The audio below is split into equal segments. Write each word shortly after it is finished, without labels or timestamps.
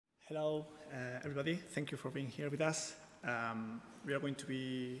Hello, everybody. Thank you for being here with us. We are going to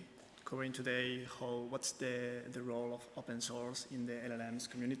be covering today what's the role of open source in the LLMs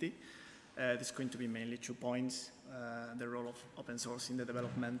community. This is going to be mainly 2 points, the role of open source in the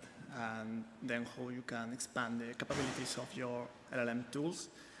development, and then how you can expand the capabilities of your LLM tools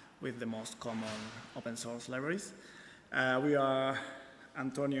with the most common open source libraries. We are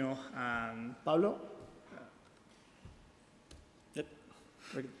Antonio and Pablo.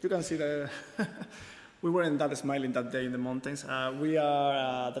 You can see that we weren't that smiling that day in the mountains. We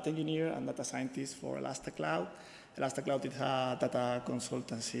are a data engineer and data scientist for Elastacloud. Elastacloud is a data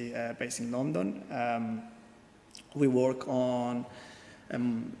consultancy based in London. We work on a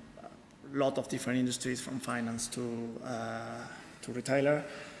lot of different industries, from finance to retailer.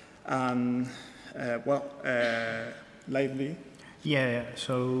 Lively. Yeah.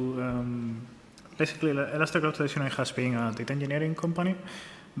 So basically, Elastacloud traditionally has been a data engineering company,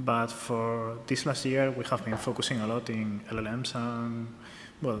 but for this last year, we have been focusing a lot in LLMs and,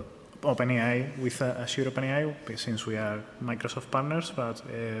 well, OpenAI with Azure OpenAI, since we are Microsoft partners, but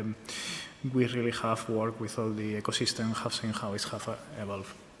we really have worked with all the ecosystem, have seen how it has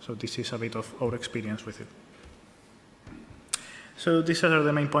evolved. So this is a bit of our experience with it. So these are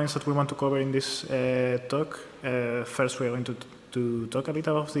the main points that we want to cover in this talk. First, we are going to talk a bit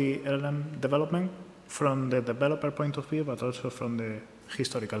about the LLM development from the developer point of view, but also from the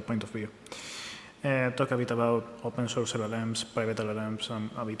historical point of view. Talk a bit about open source LLMs, private LLMs, and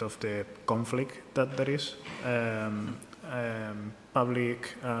a bit of the conflict that there is.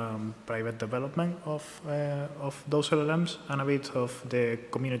 Public, private development of those LLMs, and a bit of the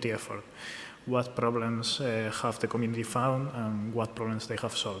community effort. What problems have the community found, and what problems they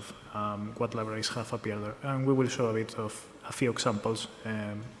have solved, what libraries have appeared there. And we will show a bit of a few examples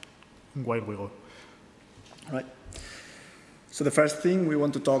while we go. All right. So the first thing we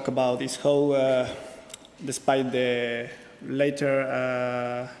want to talk about is how, despite the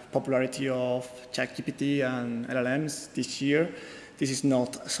later popularity of ChatGPT and LLMs this year, this is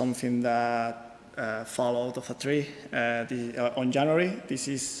not something that fall out of a tree on January. This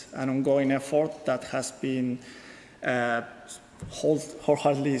is an ongoing effort that has been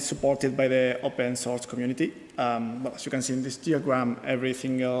wholeheartedly supported by the open source community. As you can see in this diagram, every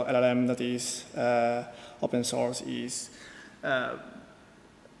single LLM that is open source is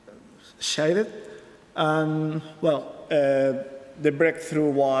shaded. The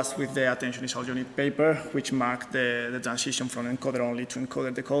breakthrough was with the Attention is All You Need paper, which marked the transition from encoder-only to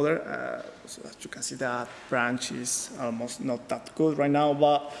encoder-decoder. So as you can see, that branch is almost not that good right now,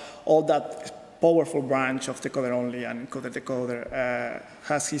 but all that powerful branch of decoder-only and encoder-decoder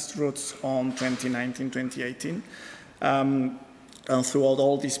has its roots on 2019, 2018. And throughout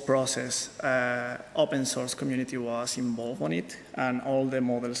all this process, open source community was involved on it, and all the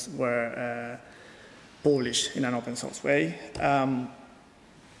models were published in an open source way.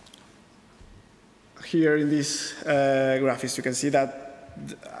 Here in this graphics, you can see that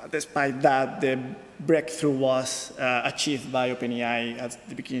despite that, the breakthrough was achieved by OpenAI at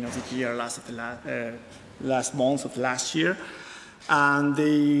the beginning of the year, last month of last year. And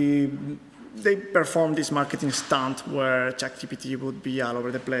they performed this marketing stunt where ChatGPT would be all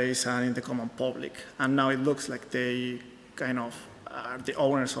over the place and in the common public. And now it looks like they kind of are the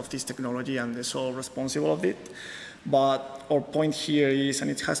owners of this technology and the sole responsible of it. But our point here is,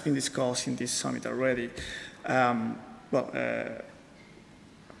 and it has been discussed in this summit already,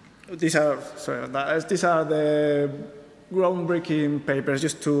 these are the groundbreaking papers,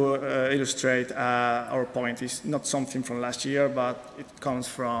 just to illustrate our point. It's not something from last year, but it comes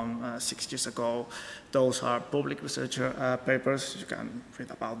from 6 years ago. Those are public researcher papers. You can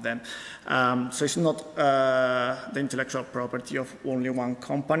read about them. So it's not the intellectual property of only one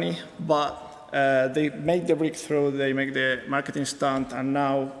company, but they make the breakthrough, they make the marketing stunt, and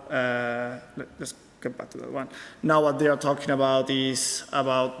now, let's get back to that one. Now what they are talking about is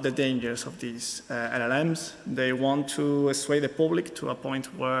about the dangers of these LLMs. They want to sway the public to a point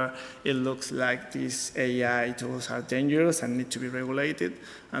where it looks like these AI tools are dangerous and need to be regulated,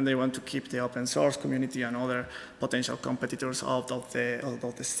 and they want to keep the open source community and other potential competitors out of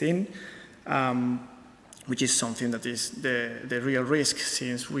the scene, which is something that is the real risk,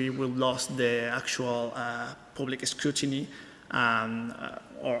 since we will lose the actual public scrutiny and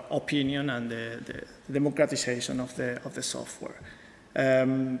or opinion and the democratization of the software.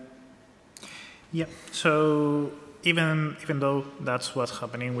 Yeah. So even though that's what's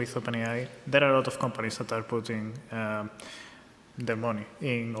happening with OpenAI, there are a lot of companies that are putting their money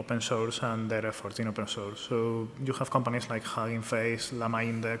in open source and their effort in open source. So you have companies like Hugging Face, LLama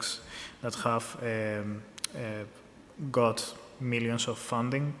Index that have got millions of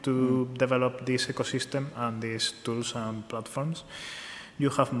funding to develop this ecosystem and these tools and platforms. You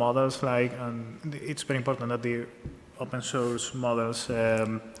have models like, and it's very important that the open source models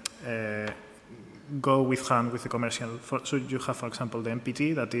go with hand with the commercial. So you have, for example, the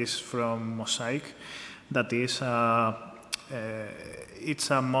MPT that is from Mosaic, that is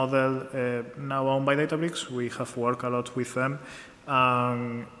it's a model now owned by Databricks. We have worked a lot with them.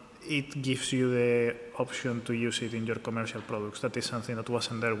 It gives you the option to use it in your commercial products. That is something that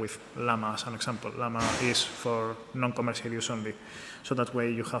wasn't there with Llama as an example. Llama is for non-commercial use only. So that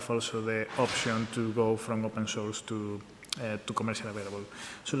way you have also the option to go from open source to commercial available.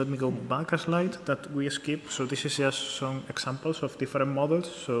 So let me go back a slide that we skipped. So this is just some examples of different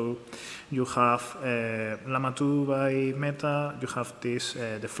models. So you have Llama 2 by Meta. You have this,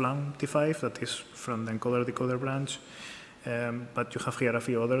 the Flam T5 that is from the encoder-decoder branch. But you have here a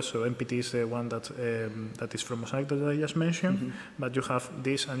few others. So MPT is the one that that is from Mosaic that I just mentioned. But you have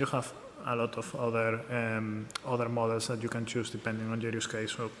this, and you have a lot of other models that you can choose depending on your use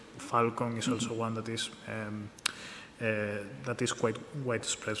case. So Falcon is also one that is quite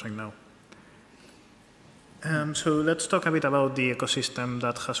widespread right now. So let's talk a bit about the ecosystem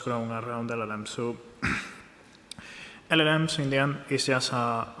that has grown around LLMs. So LLMs in the end is just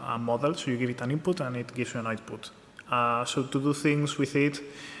a model. So you give it an input and it gives you an output. So to do things with it,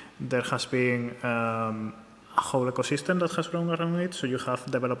 there has been a whole ecosystem that has grown around it. So you have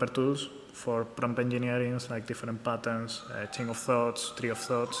developer tools for prompt engineering, like different patterns, chain of thoughts, tree of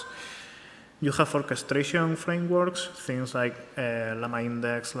thoughts. You have orchestration frameworks, things like LLama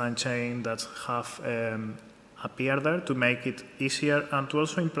Index, LangChain, that have appeared there to make it easier and to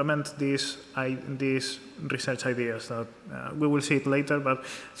also implement these research ideas that we will see it later, but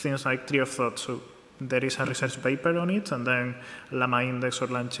things like tree of thought. So there is a research paper on it, and then LLama Index or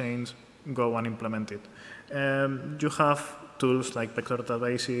LangChain go and implement it. You have tools like vector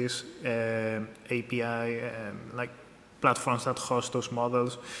databases, API, like platforms that host those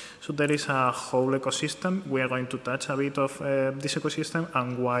models. So there is a whole ecosystem. We are going to touch a bit of this ecosystem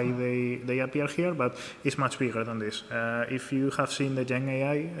and why they appear here, but it's much bigger than this. If you have seen the Gen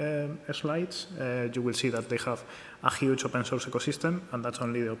AI slides, you will see that they have a huge open source ecosystem, and that's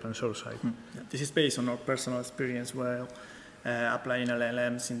only the open source side. Yeah, this is based on our personal experience while applying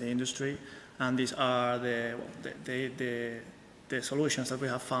LLMs in the industry, and these are the solutions that we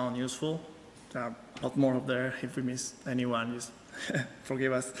have found useful. There are a lot more up there. If we miss anyone, just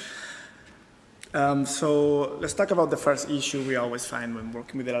forgive us. So let's talk about the first issue we always find when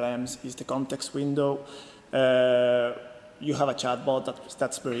working with LLMs is the context window. You have a chatbot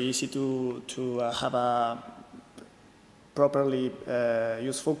that's very easy to have a properly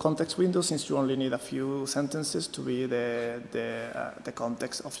useful context window, since you only need a few sentences to be the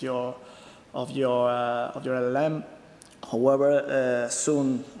context of your LLM. However,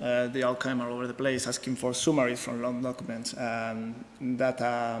 soon they all came all over the place asking for summaries from long documents and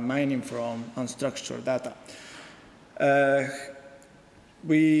data mining from unstructured data.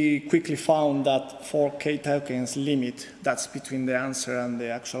 We quickly found that 4K tokens limit that's between the answer and the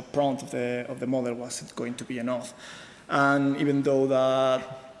actual prompt of the model wasn't going to be enough. And even though that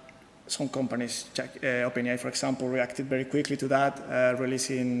some companies, OpenAI for example, reacted very quickly to that,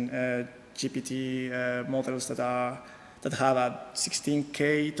 releasing GPT models that have a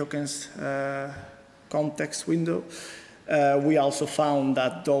 16K tokens context window. We also found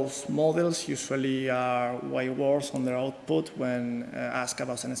that those models usually are way worse on their output when asked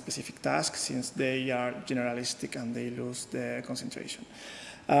about a specific task, since they are generalistic and they lose the concentration.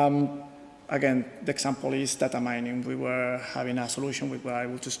 Again, the example is data mining. We were having a solution we were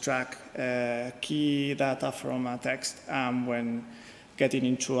able to extract key data from a text, and when getting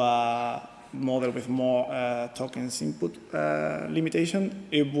into a model with more tokens input limitation,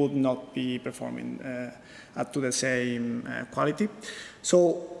 it would not be performing to the same quality.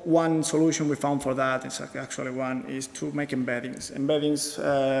 So one solution we found for that is actually is to make embeddings. Embeddings,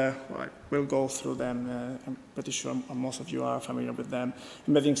 well, we'll go through them. I'm pretty sure most of you are familiar with them.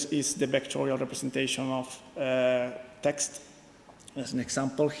 Embeddings is the vectorial representation of text. As an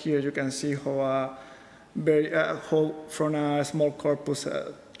example here, you can see how from a small corpus,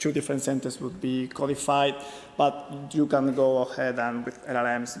 2 different sentences would be codified, but you can go ahead and with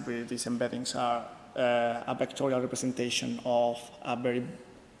LLMs, these embeddings are a vectorial representation of a very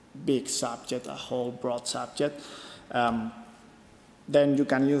big subject, a whole broad subject. Then you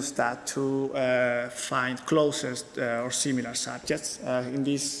can use that to find closest or similar subjects. In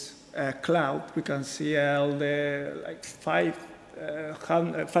this cloud, we can see all the like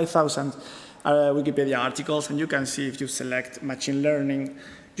 5,000 Wikipedia articles, and you can see if you select machine learning,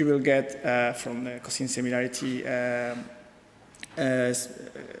 you will get from the cousin similarity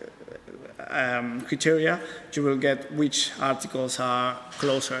criteria, you will get which articles are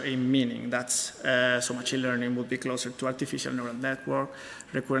closer in meaning. That's so machine learning would be closer to artificial neural network,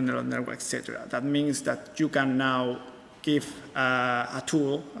 recurrent neural network, etc. That means that you can now give a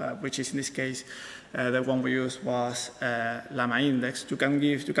tool, which is in this case the one we used was LLama Index. You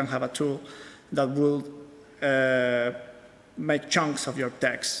can have a tool that will make chunks of your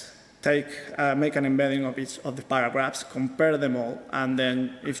text. Make an embedding of each of the paragraphs, compare them all, and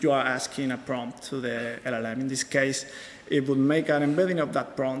then if you are asking a prompt to the LLM, in this case, it would make an embedding of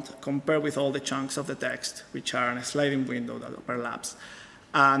that prompt, compare with all the chunks of the text, which are in a sliding window that overlaps,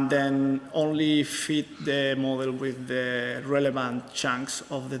 and then only feed the model with the relevant chunks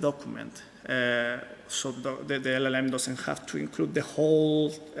of the document. So the LLM doesn't have to include the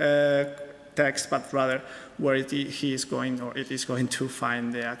whole text, but rather where it is going to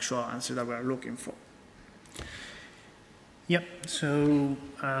find the actual answer that we're looking for. Yep, so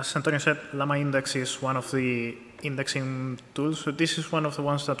as Antonio said, LLama Index is one of the indexing tools. So this is one of the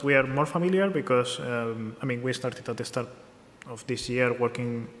ones that we are more familiar because, I mean, we started at the start of this year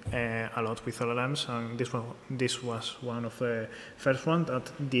working a lot with LLMs, and this was one of the first ones that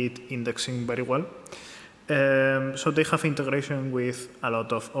did indexing very well. So they have integration with a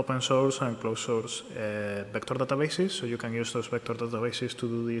lot of open source and closed source vector databases. So you can use those vector databases to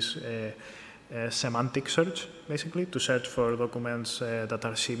do this semantic search, basically, to search for documents that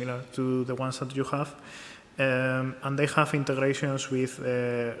are similar to the ones that you have. And they have integrations with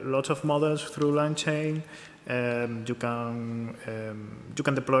lots of models through LangChain. You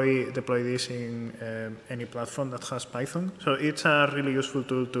can deploy this in any platform that has Python. So it's a really useful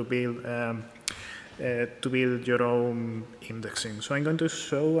tool to build your own indexing. So I'm going to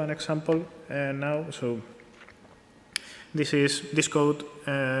show an example now. So this code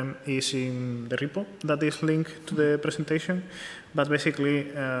is in the repo that is linked to the presentation. But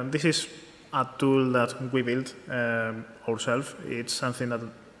basically, this is a tool that we built ourselves. It's something that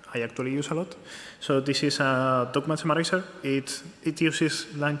I actually use a lot. So this is a document summarizer. It uses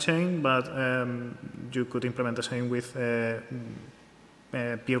LangChain, but you could implement the same with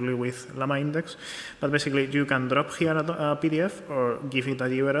purely with LLama Index. But basically, you can drop here a PDF or give it a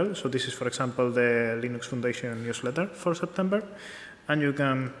URL. So this is, for example, the Linux Foundation newsletter for September. And you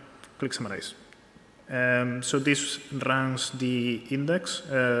can click Summarize. So this runs the index.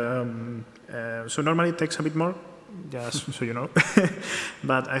 So normally it takes a bit more, just so you know.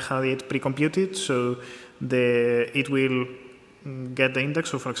 But I have it pre-computed, so it will get the index.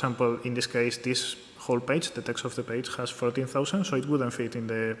 So for example, in this case, this whole page, the text of the page has 14,000, so it wouldn't fit in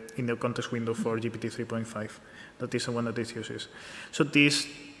the context window for GPT 3.5. That is the one that it uses. So this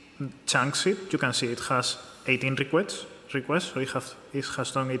chunks it. You can see it has 18 requests. So it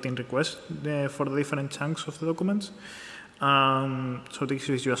has done 18 requests for the different chunks of the documents. So this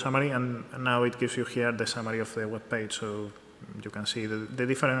gives you a summary, and now it gives you here the summary of the web page. So you can see the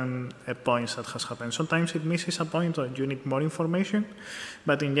different points that has happened. Sometimes it misses a point or you need more information,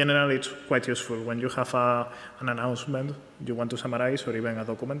 but in general it's quite useful when you have an announcement you want to summarize, or even a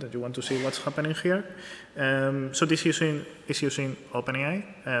document that you want to see what's happening here. So this is using OpenAI,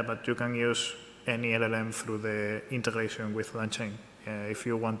 but you can use any LLM through the integration with LangChain if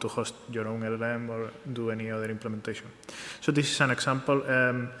you want to host your own LLM or do any other implementation. So this is an example.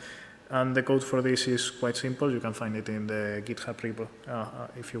 And the code for this is quite simple. You can find it in the GitHub repo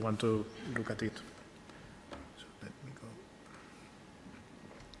if you want to look at it. So let me go.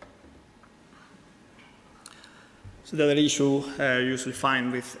 So the other issue you usually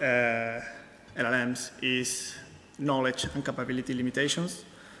find with LLMs is knowledge and capability limitations.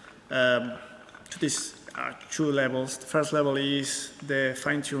 So these are two levels. The first level is the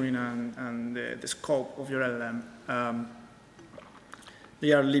fine-tuning and the scope of your LLM.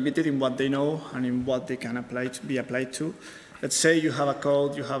 They are limited in what they know and in what they can be applied to. Let's say you have a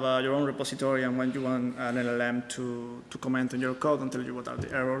code, you have your own repository, and when you want an LLM to comment on your code and tell you what are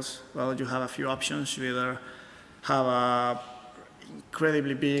the errors, well, you have a few options. You either have an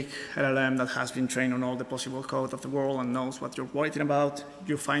incredibly big LLM that has been trained on all the possible code of the world and knows what you're writing about.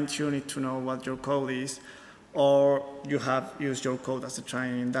 You fine-tune it to know what your code is, or you have used your code as a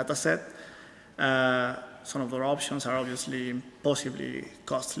training data set. Some of the options are obviously possibly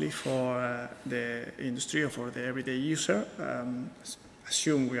costly for the industry or for the everyday user.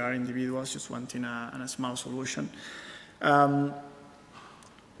 Assume we are individuals just wanting a small solution. And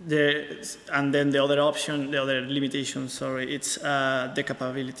then the other option, the other limitation, sorry, it's the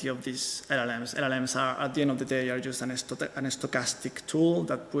capability of these LLMs. LLMs are, at the end of the day, are just an stochastic tool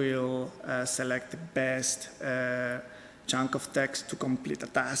that will select the best chunk of text to complete a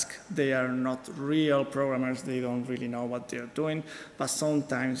task. They are not real programmers. They don't really know what they're doing. But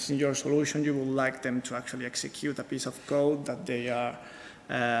sometimes in your solution, you would like them to actually execute a piece of code that they are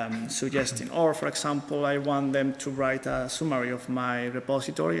suggesting. Or, for example, I want them to write a summary of my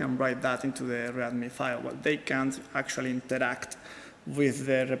repository and write that into the README file. Well, they can't actually interact with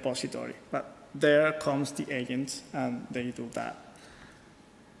the repository. But there comes the agents, and they do that.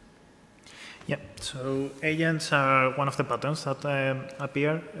 Yeah, so agents are one of the patterns that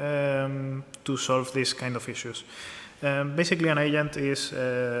appear to solve these kind of issues. Basically, an agent is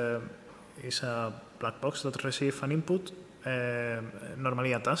a black box that receives an input,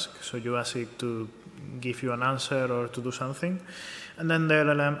 normally a task. So you ask it to give you an answer or to do something. And then the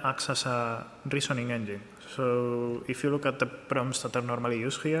LLM acts as a reasoning engine. So if you look at the prompts that are normally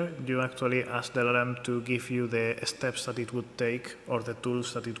used here, you actually ask the LLM to give you the steps that it would take or the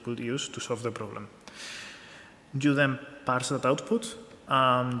tools that it would use to solve the problem. You then parse that output,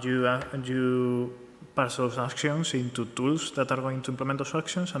 and you parse those actions into tools that are going to implement those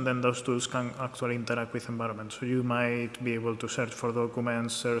actions, and then those tools can actually interact with environments. So you might be able to search for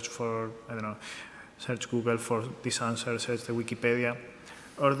documents, search for, I don't know, search Google for this answer, search the Wikipedia,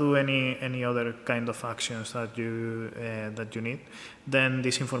 or do any other kind of actions that you need. Then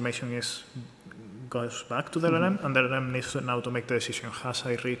this information goes back to the LLM, and the LLM needs now to make the decision: has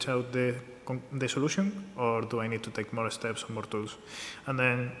I reached out the solution, or do I need to take more steps or more tools? And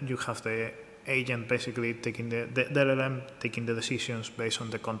then you have the agent basically taking the LLM taking the decisions based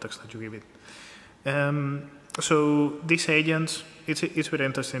on the context that you give it. So these agents, it's very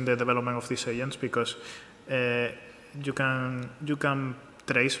interesting, the development of these agents, because you can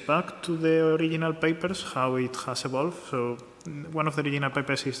trace back to the original papers how it has evolved. So one of the original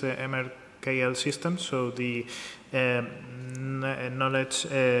papers is the MRKL system, so the knowledge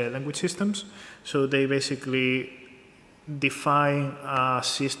language systems. So they basically define a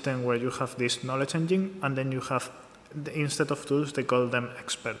system where you have this knowledge engine, and then you have, instead of tools, they call them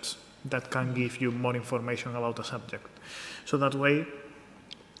experts that can give you more information about a subject. So that way,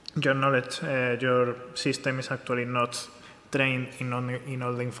 your knowledge, your system is actually not trained in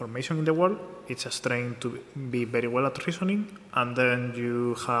all the information in the world. It's just trained to be very well at reasoning, and then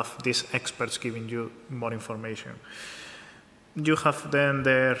you have these experts giving you more information. You have then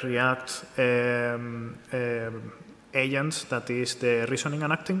the React agents, that is the reasoning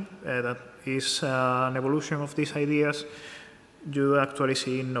and acting, that is an evolution of these ideas. You actually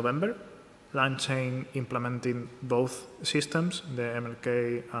see in November LangChain implementing both systems, the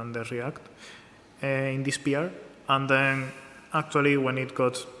MLK and the React, in this PR. And then actually when it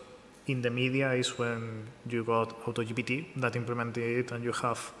got in the media is when you got AutoGPT that implemented it, and you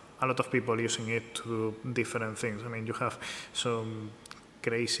have a lot of people using it to do different things. I mean, you have some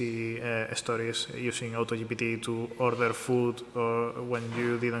crazy stories using AutoGPT to order food, or when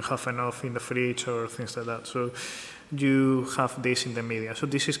you didn't have enough in the fridge, or things like that. So you have this in the media. So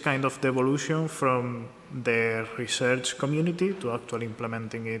this is kind of the evolution from the research community to actually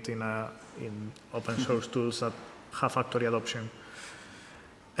implementing it in open source tools that have actually adoption.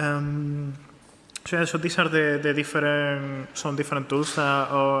 So these are some different tools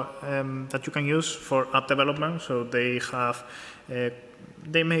that you can use for app development. So they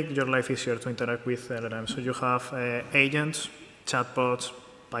make your life easier to interact with LLMs. So you have agents, chatbots,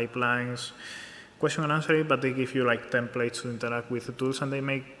 pipelines, question and answering, but they give you like templates to interact with the tools, and they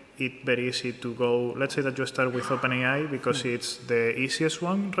make it very easy to go. Let's say that you start with OpenAI because it's the easiest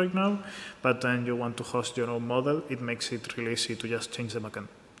one right now, but then you want to host your own model. It makes it really easy to just change the backend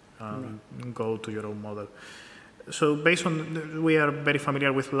and go to your own model. So based on, we are very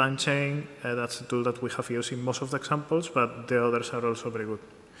familiar with LangChain. That's a tool that we have used in most of the examples, but the others are also very good.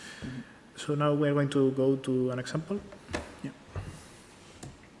 So now we're going to go to an example. Yeah.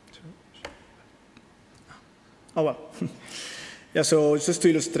 Oh, well. Yeah, so just to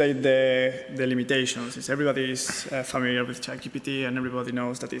illustrate the limitations, is everybody is familiar with ChatGPT, and everybody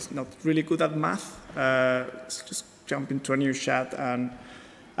knows that it's not really good at math. Let's just jump into a new chat and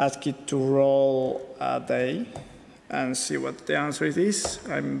ask it to roll a day and see what the answer is.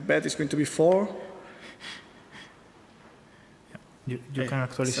 I bet it's going to be 4. You can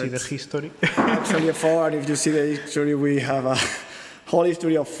actually see the history. Actually a 4, and if you see the history, we have a whole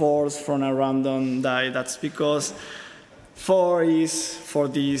history of 4s from a random die. That's because 4 is, for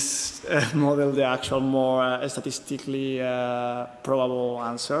this model, the actual more statistically probable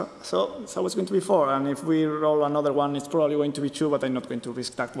answer. So it's always going to be 4. And if we roll another one, it's probably going to be 2, but I'm not going to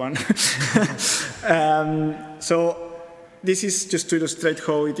risk that one. So this is just to illustrate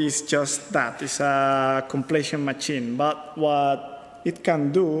how it is just that. It's a completion machine. But what it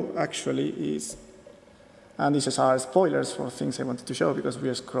can do, actually, is And these are spoilers for things I wanted to show because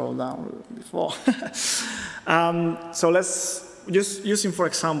we scrolled down before. So let's just using, for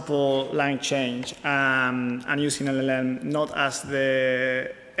example, LangChain and using LLM not as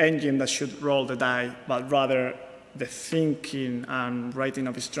the engine that should roll the die, but rather the thinking and writing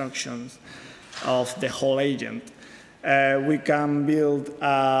of instructions of the whole agent. We can build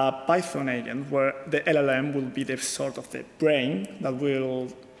a Python agent where the LLM will be the sort of the brain that will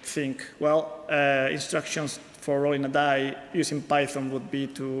think, well, instructions for rolling a die using Python would be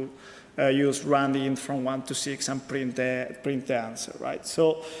to use randint from 1 to 6 and print the answer, right?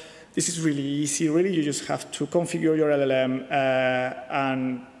 So this is really easy. Really, you just have to configure your LLM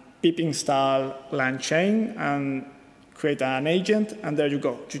and pip install LangChain and create an agent, and there you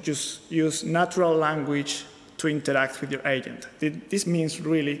go. You just use natural language to interact with your agent. This means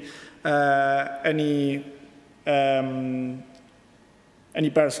really any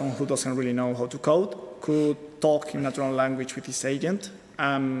person who doesn't really know how to code could talk in natural language with his agent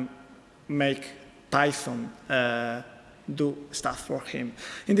and make Python do stuff for him.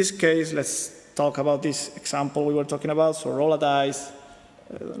 In this case, let's talk about this example we were talking about. So roll a dice.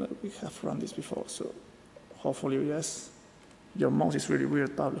 I don't know if we have run this before, so hopefully yes. Your mouse is really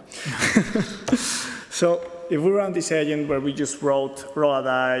weird, Pablo. So if we run this agent where we just wrote roll a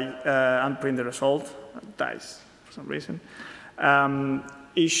die and print the result, dice for some reason,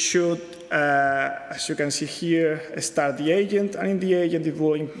 it should, as you can see here, start the agent, and in the agent it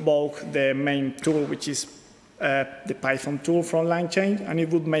will invoke the main tool, which is the Python tool from LangChain, and it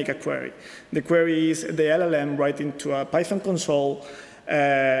would make a query. The query is the LLM writing to a Python console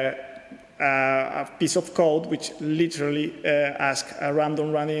a piece of code which literally asks a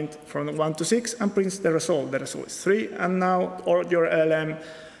random randint from 1 to 6 and prints the result. The result is 3, and now your LLM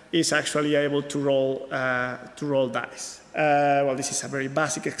is actually able to roll dice. Well, this is a very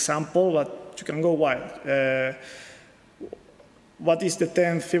basic example, but you can go wild. What is the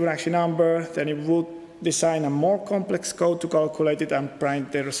 10th Fibonacci number? Then it would design a more complex code to calculate it and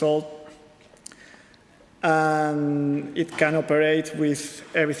print the result. And it can operate with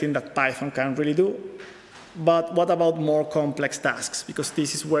everything that Python can really do. But what about more complex tasks? Because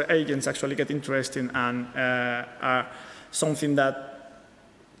this is where agents actually get interesting and are something that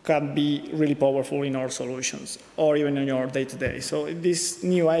can be really powerful in our solutions or even in your day-to-day. So this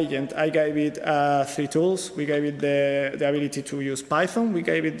new agent, I gave it 3 tools. We gave it the ability to use Python. We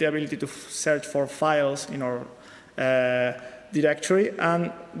gave it the ability to search for files in our directory, and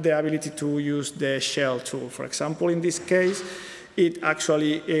the ability to use the shell tool. For example, in this case, it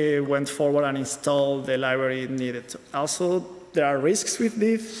actually went forward and installed the library it needed. Also, there are risks with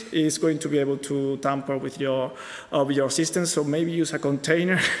this. It's going to be able to tamper with your system, so maybe use a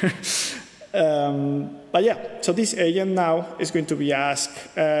container. But yeah, so this agent now is going to be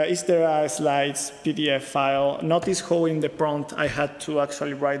asked, is there a slides PDF file? Notice how in the prompt I had to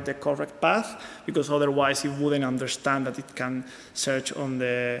actually write the correct path, because otherwise it wouldn't understand that it can search on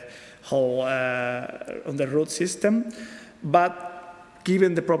the whole, on the root system. But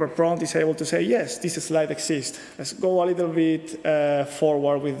given the proper prompt, it's able to say, yes, this slide exists. Let's go a little bit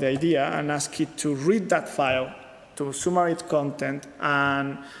forward with the idea and ask it to read that file, to summarize its content,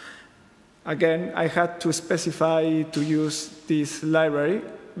 and again, I had to specify to use this library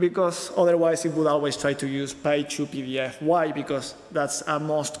because otherwise it would always try to use py2pdf. Why? Because that's a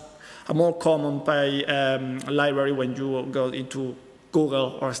more common library when you go into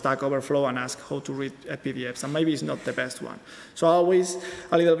Google or Stack Overflow and ask how to read PDFs, and maybe it's not the best one. So always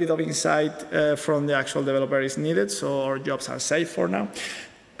a little bit of insight from the actual developer is needed, so our jobs are safe for now.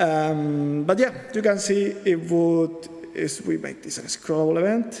 But yeah, you can see it would, if we make this a scroll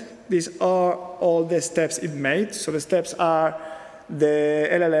event, these are all the steps it made. So the steps are the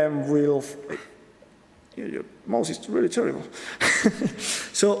LLM will, your mouse is really terrible.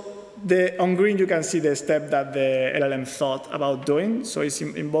 So on green, you can see the step that the LLM thought about doing. So it's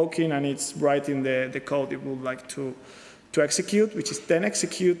invoking and it's writing the code it would like to execute, which is then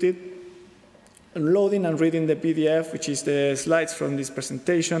executed, loading and reading the PDF, which is the slides from this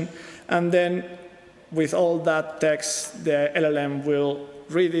presentation. And then with all that text, the LLM will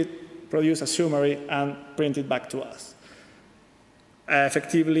read it, produce a summary, and print it back to us.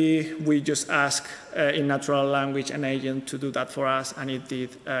 Effectively, we just ask in natural language an agent to do that for us, and it did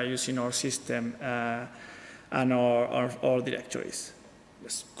using our system and our directories.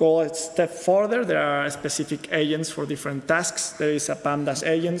 Let's go a step further. There are specific agents for different tasks. There is a pandas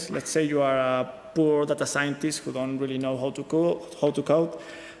agent. Let's say you are a poor data scientist who don't really know how to code,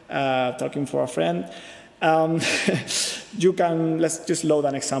 talking for a friend. You can, let's just load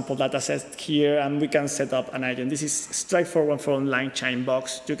an example data set here, and we can set up an agent. This is straightforward from LangChain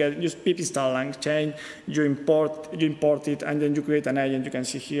box. You can just pip install LangChain, you import it, and then you create an agent. You can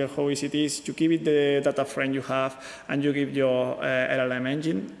see here how easy it is. You give it the data frame you have, and you give your LLM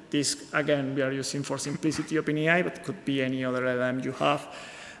engine. This, again, we are using for simplicity OpenAI, but it could be any other LLM you have.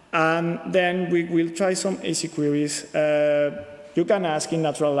 And then we will try some easy queries. You can ask in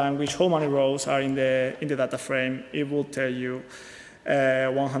natural language how many rows are in the data frame. It will tell you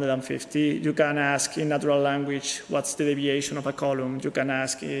 150. You can ask in natural language what's the deviation of a column. You can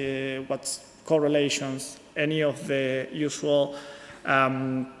ask what's correlations, any of the usual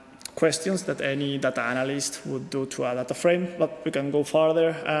questions that any data analyst would do to a data frame. But we can go further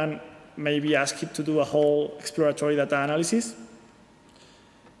and maybe ask it to do a whole exploratory data analysis.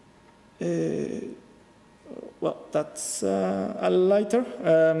 Well, that's a lighter.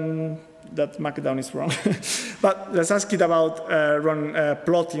 That markdown is wrong. But let's ask it about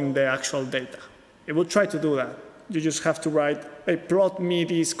plotting the actual data. It will try to do that. You just have to write, hey, plot me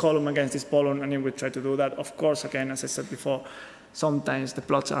this column against this column, and it will try to do that. Of course, again, as I said before, sometimes the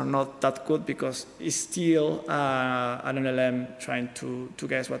plots are not that good because it's still an LLM trying to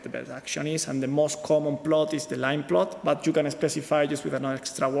guess what the best action is. And the most common plot is the line plot, but you can specify just with another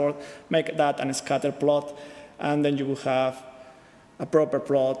extra word, make that a scatter plot, and then you will have a proper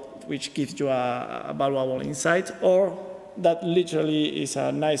plot which gives you a valuable insight, or that literally is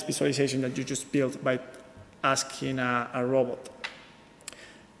a nice visualization that you just built by asking a robot.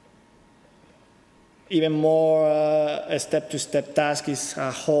 Even more a step-to-step task is a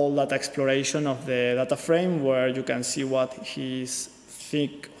whole data exploration of the data frame where you can see what his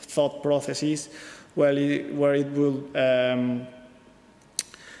thought process is, where it will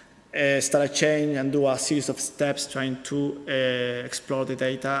start a chain and do a series of steps trying to explore the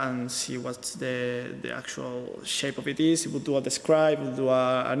data and see what the actual shape of it is. It will do a describe, it will do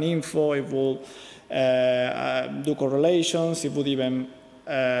an info, it will do correlations, it would even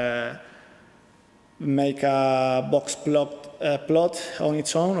make a box plot on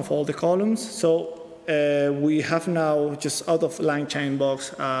its own of all the columns. So we have now, just out of LangChain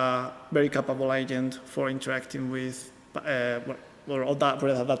box, a very capable agent for interacting with or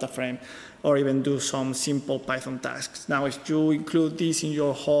data frame, or even do some simple Python tasks. Now, if you include this in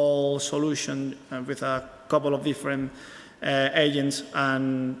your whole solution with a couple of different agents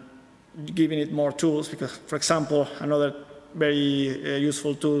and giving it more tools, because, for example, another very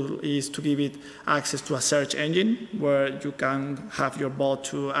useful tool is to give it access to a search engine where you can have your bot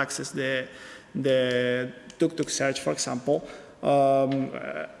to access the tuk-tuk search, for example.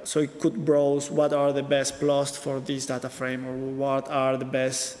 So it could browse what are the best plots for this data frame, or what are the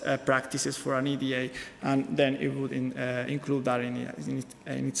best practices for an EDA, and then it would include that in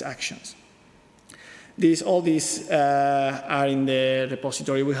its actions. All these are in the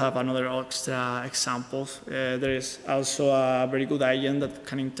repository. We have another extra examples. There is also a very good agent that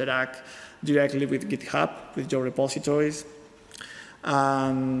can interact directly with GitHub, with your repositories,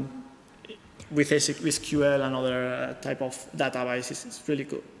 with SQL and other type of databases. It's really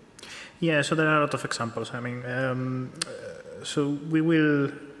good. Yeah, so there are a lot of examples. I mean, so we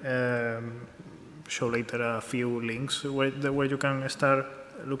will show later a few links where you can start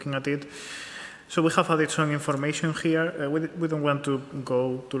looking at it. So we have added some information here. We don't want to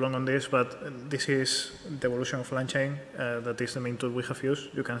go too long on this, but this is the evolution of LangChain. That is the main tool we have used.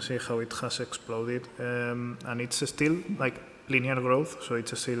 You can see how it has exploded. And it's still like linear growth, so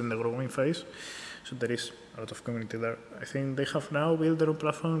it's still in the growing phase. So there is a lot of community there. I think they have now built their own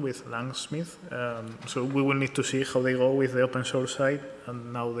platform with Langsmith. So we will need to see how they go with the open source side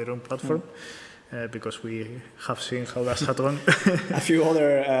and now their own platform. Because we have seen how that's gone. A few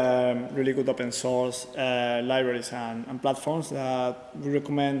other really good open source libraries and platforms that we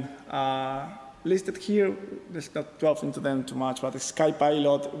recommend listed here. Let's not delve into them too much, but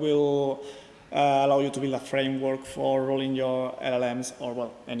SkyPilot will allow you to build a framework for rolling your LLMs or,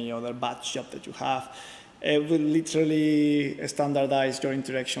 well, any other batch job that you have. It will literally standardize your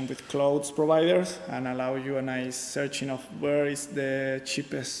interaction with cloud providers and allow you a nice searching of where is the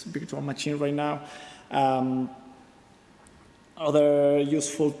cheapest virtual machine right now. Other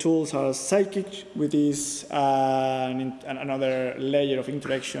useful tools are Scikit, which is another layer of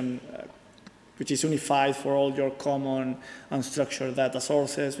interaction which is unified for all your common unstructured data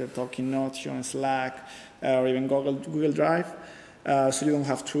sources. We're talking Notion, Slack, or even Google Drive. So you don't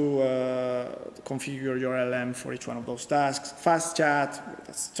have to configure your LLM for each one of those tasks. Fast chat,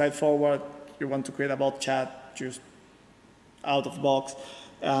 that's straightforward. You want to create a bot chat, just out of the box.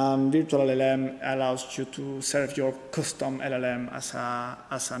 Virtual LLM allows you to serve your custom LLM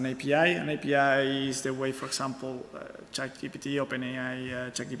as an API. An API is the way, for example, ChatGPT,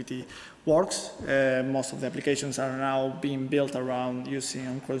 OpenAI, ChatGPT works. Most of the applications are now being built around using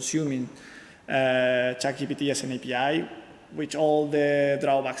and consuming ChatGPT as an API, with all the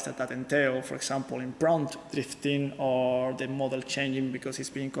drawbacks that entail, for example, in prompt drifting or the model changing because it's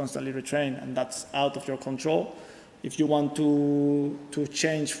being constantly retrained, and that's out of your control. If you want to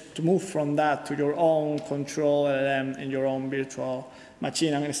move from that to your own control LLM in your own virtual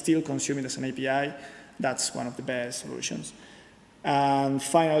machine and still consume it as an API, that's one of the best solutions. And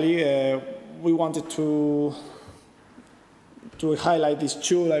finally, we wanted to highlight these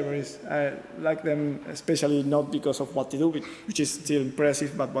two libraries. I like them especially not because of what they do, which is still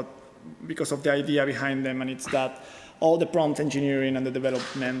impressive, but because of the idea behind them, and it's that all the prompt engineering and the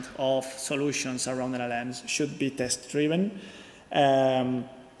development of solutions around LLMs should be test-driven.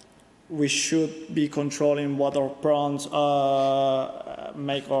 We should be controlling what our prompts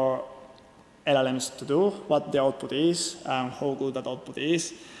make our LLMs to do, what the output is, and how good that output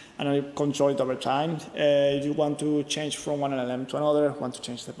is, and we control it over time. If you want to change from one LLM to another, want to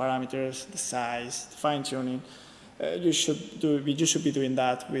change the parameters, the size, the fine-tuning, you should be doing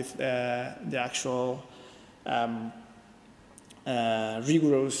that with the actual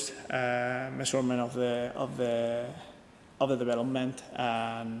rigorous measurement of the development,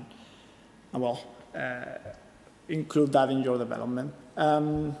 and well, include that in your development.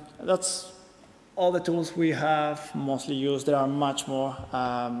 That's all the tools we have mostly used. There are much more.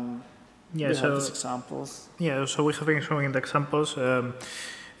 We have these examples. Yeah, so we have been showing the examples.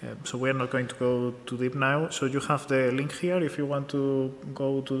 So we are not going to go too deep now. So you have the link here if you want to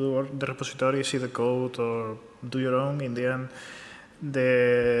go to the repository, see the code, or do your own. In the end,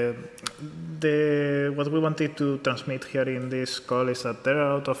 what we wanted to transmit here in this call is that there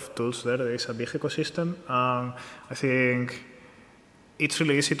are a lot of tools there. There is a big ecosystem. I think it's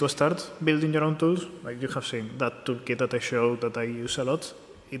really easy to start building your own tools. Like you have seen that toolkit that I showed that I use a lot.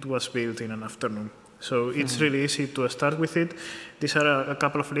 It was built in an afternoon. So it's really easy to start with it. These are a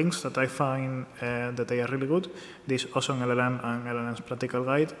couple of links that I find that they are really good. This Awesome LLM and LLM's Practical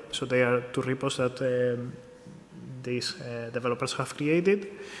Guide. So they are two repos that these developers have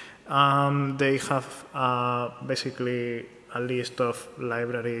created. They have basically a list of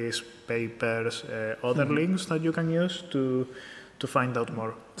libraries, papers, other links that you can use to find out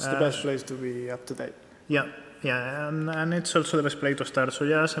more. It's the best place to be up to date. Yeah, and it's also the best place to start. So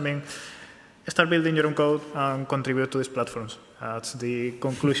yes, I mean, start building your own code and contribute to these platforms. That's the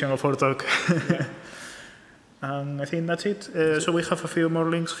conclusion of our talk. And I think that's it. So we have a few more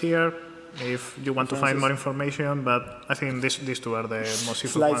links here if you want to find more information, but I think these two are the most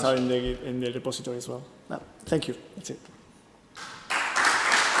useful ones. Slides are in the repository as well. No, thank you. That's it.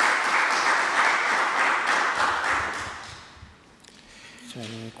 So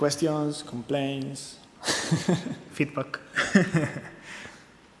any questions, complaints? Feedback.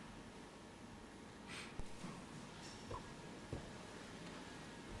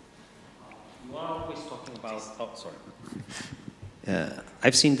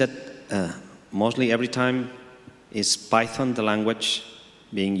 I've seen that mostly every time is Python the language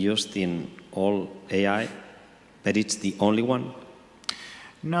being used in all AI, but it's the only one?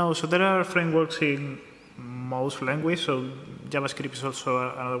 No, so there are frameworks in most languages, so JavaScript is also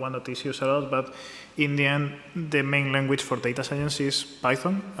another one that is used a lot, but in the end, the main language for data science is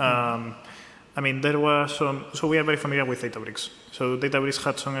Python. I mean, there were some, so we are very familiar with Databricks. So Databricks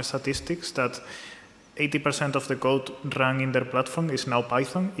had some statistics that 80% of the code run in their platform is now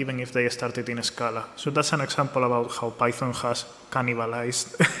Python, even if they started in Scala. So that's an example about how Python has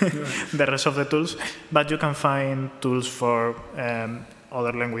cannibalized the rest of the tools. But you can find tools for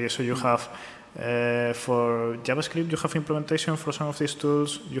other languages. So you have, for JavaScript, you have implementation for some of these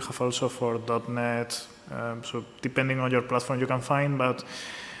tools. You have also for .NET. So depending on your platform, you can find, but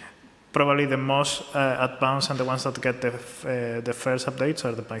probably the most advanced and the ones that get the first updates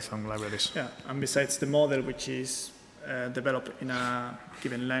are the Python libraries. Yeah, and besides the model, which is developed in a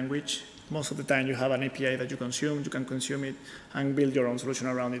given language, most of the time you have an API that you can consume it and build your own solution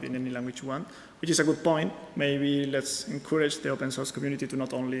around it in any language you want, which is a good point. Maybe let's encourage the open source community to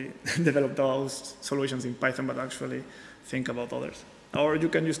not only develop those solutions in Python, but actually think about others. Or you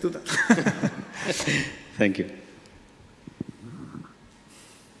can just do that. Thank you.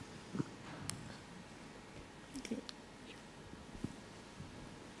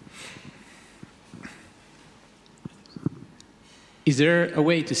 Is there a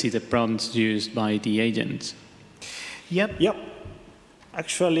way to see the prompts used by the agents? Yep.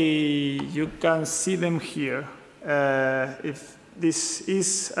 Actually, you can see them here. If this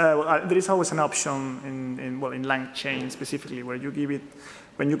is, there is always an option in LangChain specifically where you give it,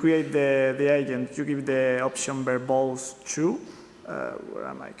 when you create the agent, you give the option verbose true. Where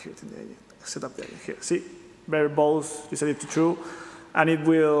am I creating the agent? Set up the agent here. See, verbose, you set it to true, and it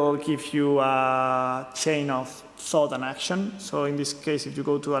will give you a chain of thought and action. So in this case, if you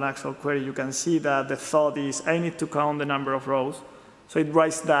go to an actual query, you can see that the thought is, I need to count the number of rows. So it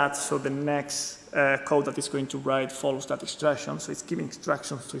writes that, so the next code that it's going to write follows that instruction. So it's giving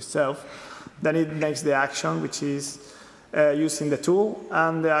instructions to itself. Then it makes the action, which is using the tool,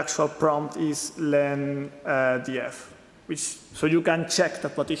 and the actual prompt is len df, so you can check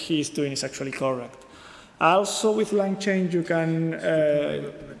that what he is doing is actually correct. Also with LangChain, you can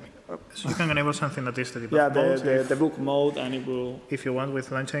so you can enable something that is the debug mode. The book mode, and it will. If you want with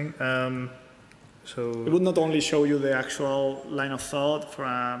LangChain, so it would not only show you the actual line of thought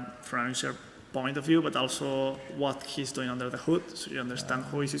from an user point of view, but also what he's doing under the hood, so you understand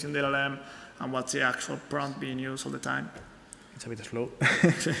who is using the LLM and what's the actual prompt being used all the time. It's a bit slow.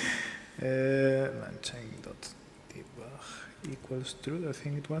 LangChain.debug equals true, I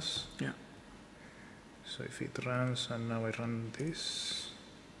think it was. Yeah. So if it runs and now I run this,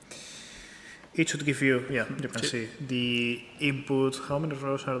 it should give you, you can see the input, how many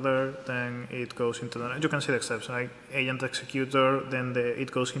rows are there, then it goes into the, you can see the steps, like agent executor, then it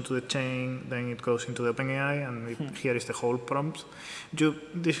goes into the chain, then it goes into the OpenAI, and here is the whole prompt.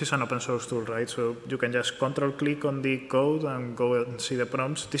 This is an open source tool, right? So you can just control click on the code and go and see the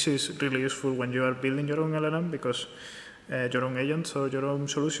prompts. This is really useful when you are building your own LLM, because your own agents or your own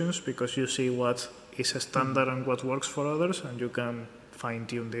solutions, because you see what is a standard and what works for others, and you can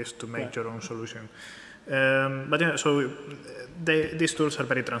fine-tune this to make your own solution. But yeah, so these tools are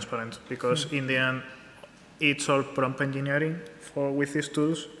very transparent, because in the end, it's all prompt engineering with these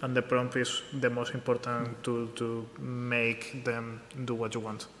tools, and the prompt is the most important tool to make them do what you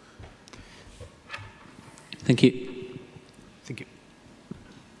want. Thank you. Thank you.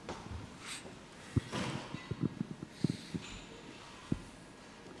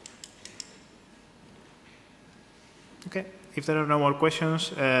 Okay. If there are no more questions,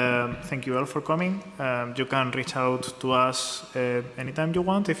 thank you all for coming. You can reach out to us anytime you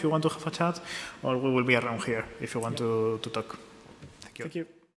want, if you want to have a chat, or we will be around here if you want to talk. Thank you. Thank you.